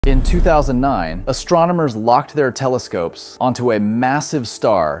In 2009, astronomers locked their telescopes onto a massive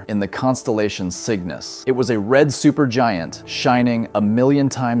star in the constellation Cygnus. It was a red supergiant shining 1,000,000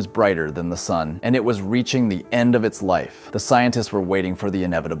 times brighter than the sun, and it was reaching the end of its life. The scientists were waiting for the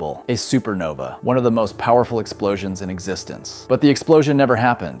inevitable, a supernova, one of the most powerful explosions in existence. But the explosion never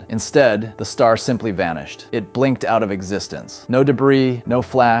happened. Instead, the star simply vanished. It blinked out of existence. No debris, no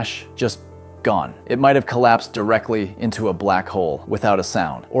flash, just gone. It might have collapsed directly into a black hole without a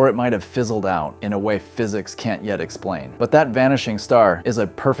sound, or it might have fizzled out in a way physics can't yet explain. But that vanishing star is a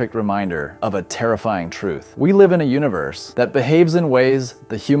perfect reminder of a terrifying truth. We live in a universe that behaves in ways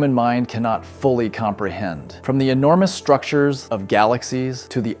the human mind cannot fully comprehend. From the enormous structures of galaxies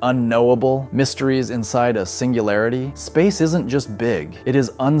to the unknowable mysteries inside a singularity, space isn't just big, it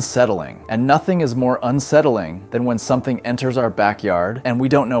is unsettling. And nothing is more unsettling than when something enters our backyard and we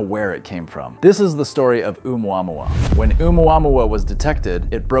don't know where it came from. This is the story of Oumuamua. When Oumuamua was detected,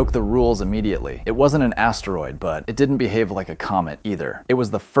 it broke the rules immediately. It wasn't an asteroid, but it didn't behave like a comet either. It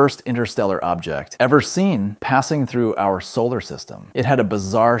was the first interstellar object ever seen passing through our solar system. It had a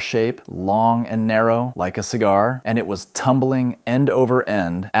bizarre shape, long and narrow, like a cigar, and it was tumbling end over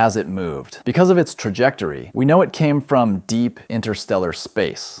end as it moved. Because of its trajectory, we know it came from deep interstellar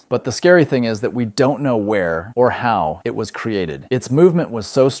space. But the scary thing is that we don't know where or how it was created. Its movement was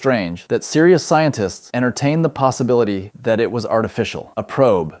so strange that serious scientists entertained the possibility that it was artificial, a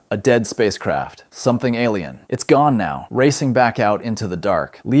probe, a dead spacecraft, something alien. It's gone now, racing back out into the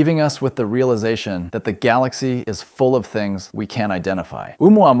dark, leaving us with the realization that the galaxy is full of things we can't identify.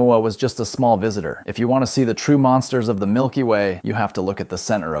 Oumuamua was just a small visitor. If you want to see the true monsters of the Milky Way, you have to look at the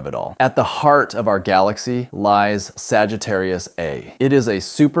center of it all. At the heart of our galaxy lies Sagittarius A. It is a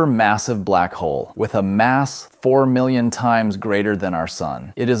supermassive black hole with a mass 4,000,000 times greater than our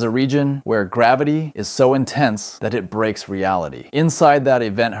sun. It is a region where gravity is so intense that it breaks reality. Inside that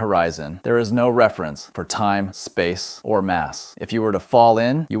event horizon, there is no reference for time, space, or mass. If you were to fall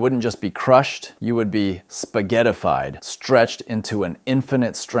in, you wouldn't just be crushed, you would be spaghettified, stretched into an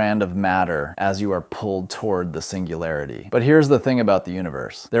infinite strand of matter as you are pulled toward the singularity. But here's the thing about the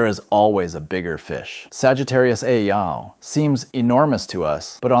universe. There is always a bigger fish. Sagittarius A Yao seems enormous to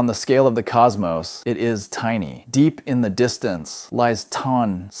us, but on the scale of the cosmos, it is tiny. Deep in the distance lies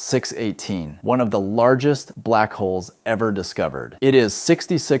Ton 618, one of the largest black holes ever discovered. It is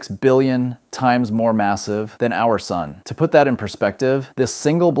 66 billion times more massive than our sun. To put that in perspective, this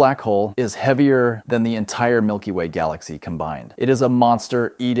single black hole is heavier than the entire Milky Way galaxy combined. It is a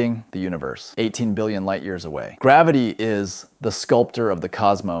monster eating the universe, 18 billion light years away. Gravity is the sculptor of the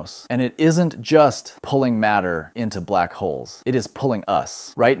cosmos, and it isn't just pulling matter into black holes. It is pulling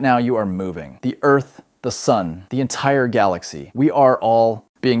us. Right now you are moving. The Earth, the sun, the entire galaxy. We are all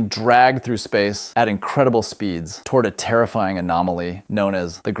being dragged through space at incredible speeds toward a terrifying anomaly known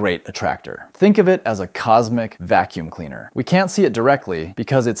as the Great Attractor. Think of it as a cosmic vacuum cleaner. We can't see it directly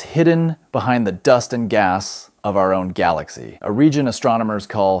because it's hidden behind the dust and gas of our own galaxy, a region astronomers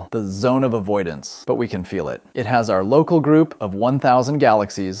call the zone of avoidance, but we can feel it. It has our local group of 1,000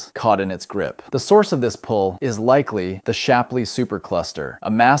 galaxies caught in its grip. The source of this pull is likely the Shapley supercluster,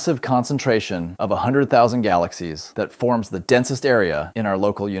 a massive concentration of 100,000 galaxies that forms the densest area in our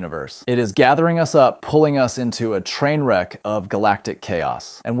local universe. It is gathering us up, pulling us into a train wreck of galactic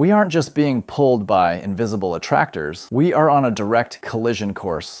chaos. And we aren't just being pulled by invisible attractors, we are on a direct collision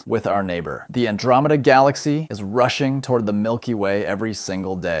course with our neighbor. The Andromeda Galaxy is rushing toward the Milky Way every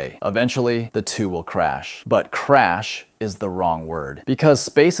single day. Eventually, the two will crash. But crash is the wrong word. Because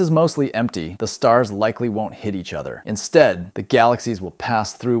space is mostly empty, the stars likely won't hit each other. Instead, the galaxies will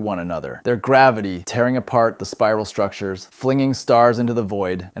pass through one another, their gravity tearing apart the spiral structures, flinging stars into the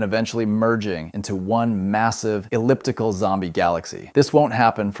void, and eventually merging into one massive elliptical zombie galaxy. This won't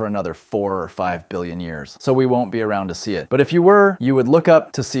happen for another 4 or 5 billion years, so we won't be around to see it. But if you were, you would look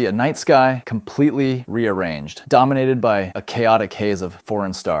up to see a night sky completely rearranged, dominated by a chaotic haze of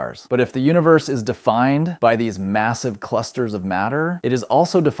foreign stars. But if the universe is defined by these massive clusters of matter, it is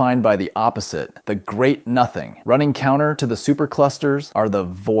also defined by the opposite, the great nothing. Running counter to the superclusters are the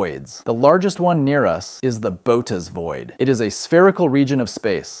voids. The largest one near us is the Botas void. It is a spherical region of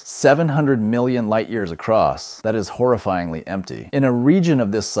space, 700 million light years across, that is horrifyingly empty. In a region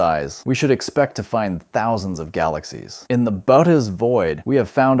of this size, we should expect to find thousands of galaxies. In the Botas void, we have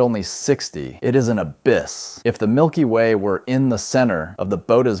found only 60. It is an abyss. If the Milky Way were in the center of the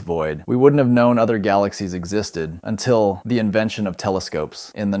Botas void, we wouldn't have known other galaxies existed until until the invention of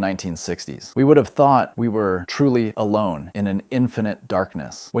telescopes in the 1960s. We would have thought we were truly alone in an infinite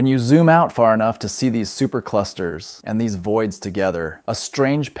darkness. When you zoom out far enough to see these superclusters and these voids together, a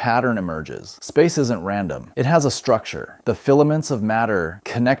strange pattern emerges. Space isn't random. It has a structure. The filaments of matter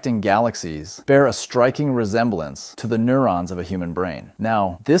connecting galaxies bear a striking resemblance to the neurons of a human brain.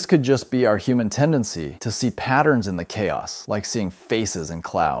 Now, this could just be our human tendency to see patterns in the chaos, like seeing faces in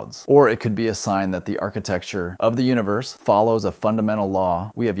clouds. Or it could be a sign that the architecture of the universe follows a fundamental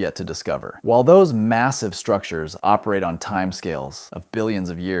law we have yet to discover. While those massive structures operate on timescales of billions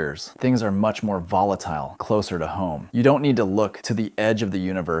of years, things are much more volatile, closer to home. You don't need to look to the edge of the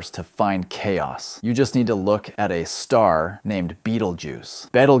universe to find chaos. You just need to look at a star named Betelgeuse.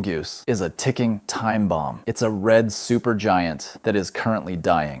 Betelgeuse is a ticking time bomb. It's a red supergiant that is currently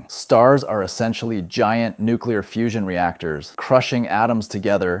dying. Stars are essentially giant nuclear fusion reactors, crushing atoms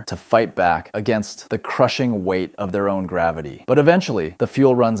together to fight back against the crushing weight of their own gravity. But eventually, the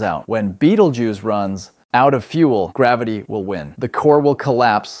fuel runs out. When Betelgeuse runs out of fuel, gravity will win. The core will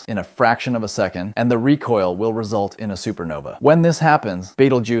collapse in a fraction of a second, and the recoil will result in a supernova. When this happens,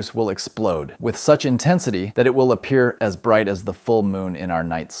 Betelgeuse will explode with such intensity that it will appear as bright as the full moon in our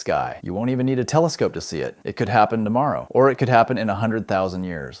night sky. You won't even need a telescope to see it. It could happen tomorrow, or it could happen in 100,000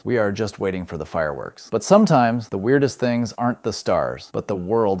 years. We are just waiting for the fireworks. But sometimes the weirdest things aren't the stars, but the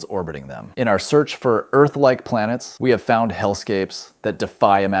worlds orbiting them. In our search for Earth-like planets, we have found hellscapes that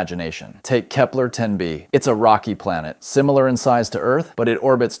defy imagination. Take Kepler 10b. It's a rocky planet, similar in size to Earth, but it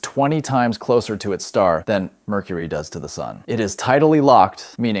orbits 20 times closer to its star than Mercury does to the sun. It is tidally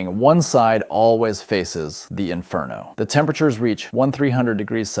locked, meaning one side always faces the inferno. The temperatures reach 1300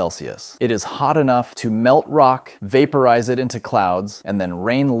 degrees Celsius. It is hot enough to melt rock, vaporize it into clouds, and then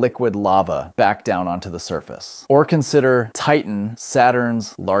rain liquid lava back down onto the surface. Or consider Titan,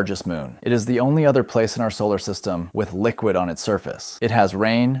 Saturn's largest moon. It is the only other place in our solar system with liquid on its surface. It has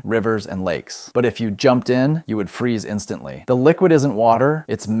rain, rivers, and lakes. But if you jumped in, you would freeze instantly. The liquid isn't water,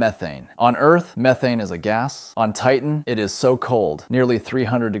 it's methane. On Earth, methane is a gas. On Titan, it is so cold, nearly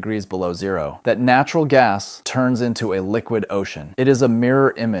 300 degrees below zero, that natural gas turns into a liquid ocean. It is a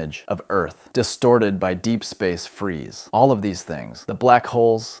mirror image of Earth, distorted by deep space freeze. All of these things, the black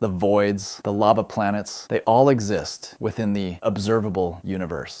holes, the voids, the lava planets, they all exist within the observable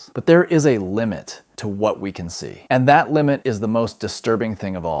universe. But there is a limit to what we can see. And that limit is the most disturbing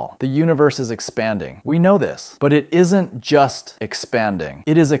thing of all. The universe is expanding. We know this, but it isn't just expanding.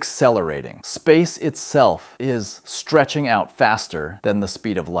 It is accelerating. Space itself is stretching out faster than the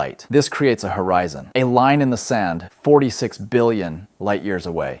speed of light. This creates a horizon, a line in the sand 46 billion light years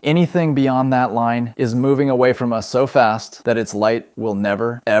away. Anything beyond that line is moving away from us so fast that its light will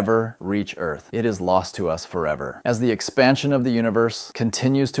never, ever reach Earth. It is lost to us forever. As the expansion of the universe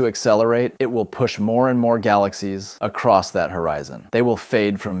continues to accelerate, it will push more and more galaxies across that horizon. They will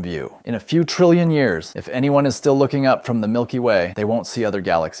fade from view. In a few trillion years, if anyone is still looking up from the Milky Way, they won't see other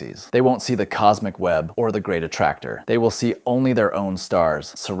galaxies. They won't see the cosmic web or the Great Attractor. They will see only their own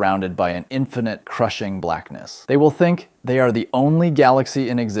stars, surrounded by an infinite crushing blackness. They will think they are the only galaxy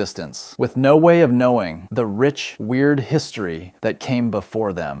in existence, with no way of knowing the rich, weird history that came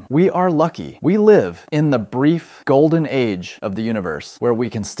before them. We are lucky. We live in the brief golden age of the universe where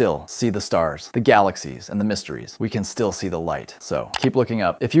we can still see the stars, the galaxies, and the mysteries. We can still see the light. So keep looking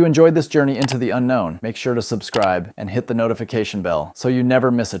up. If you enjoyed this journey into the unknown, make sure to subscribe and hit the notification bell so you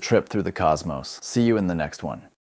never miss a trip through the cosmos. See you in the next one.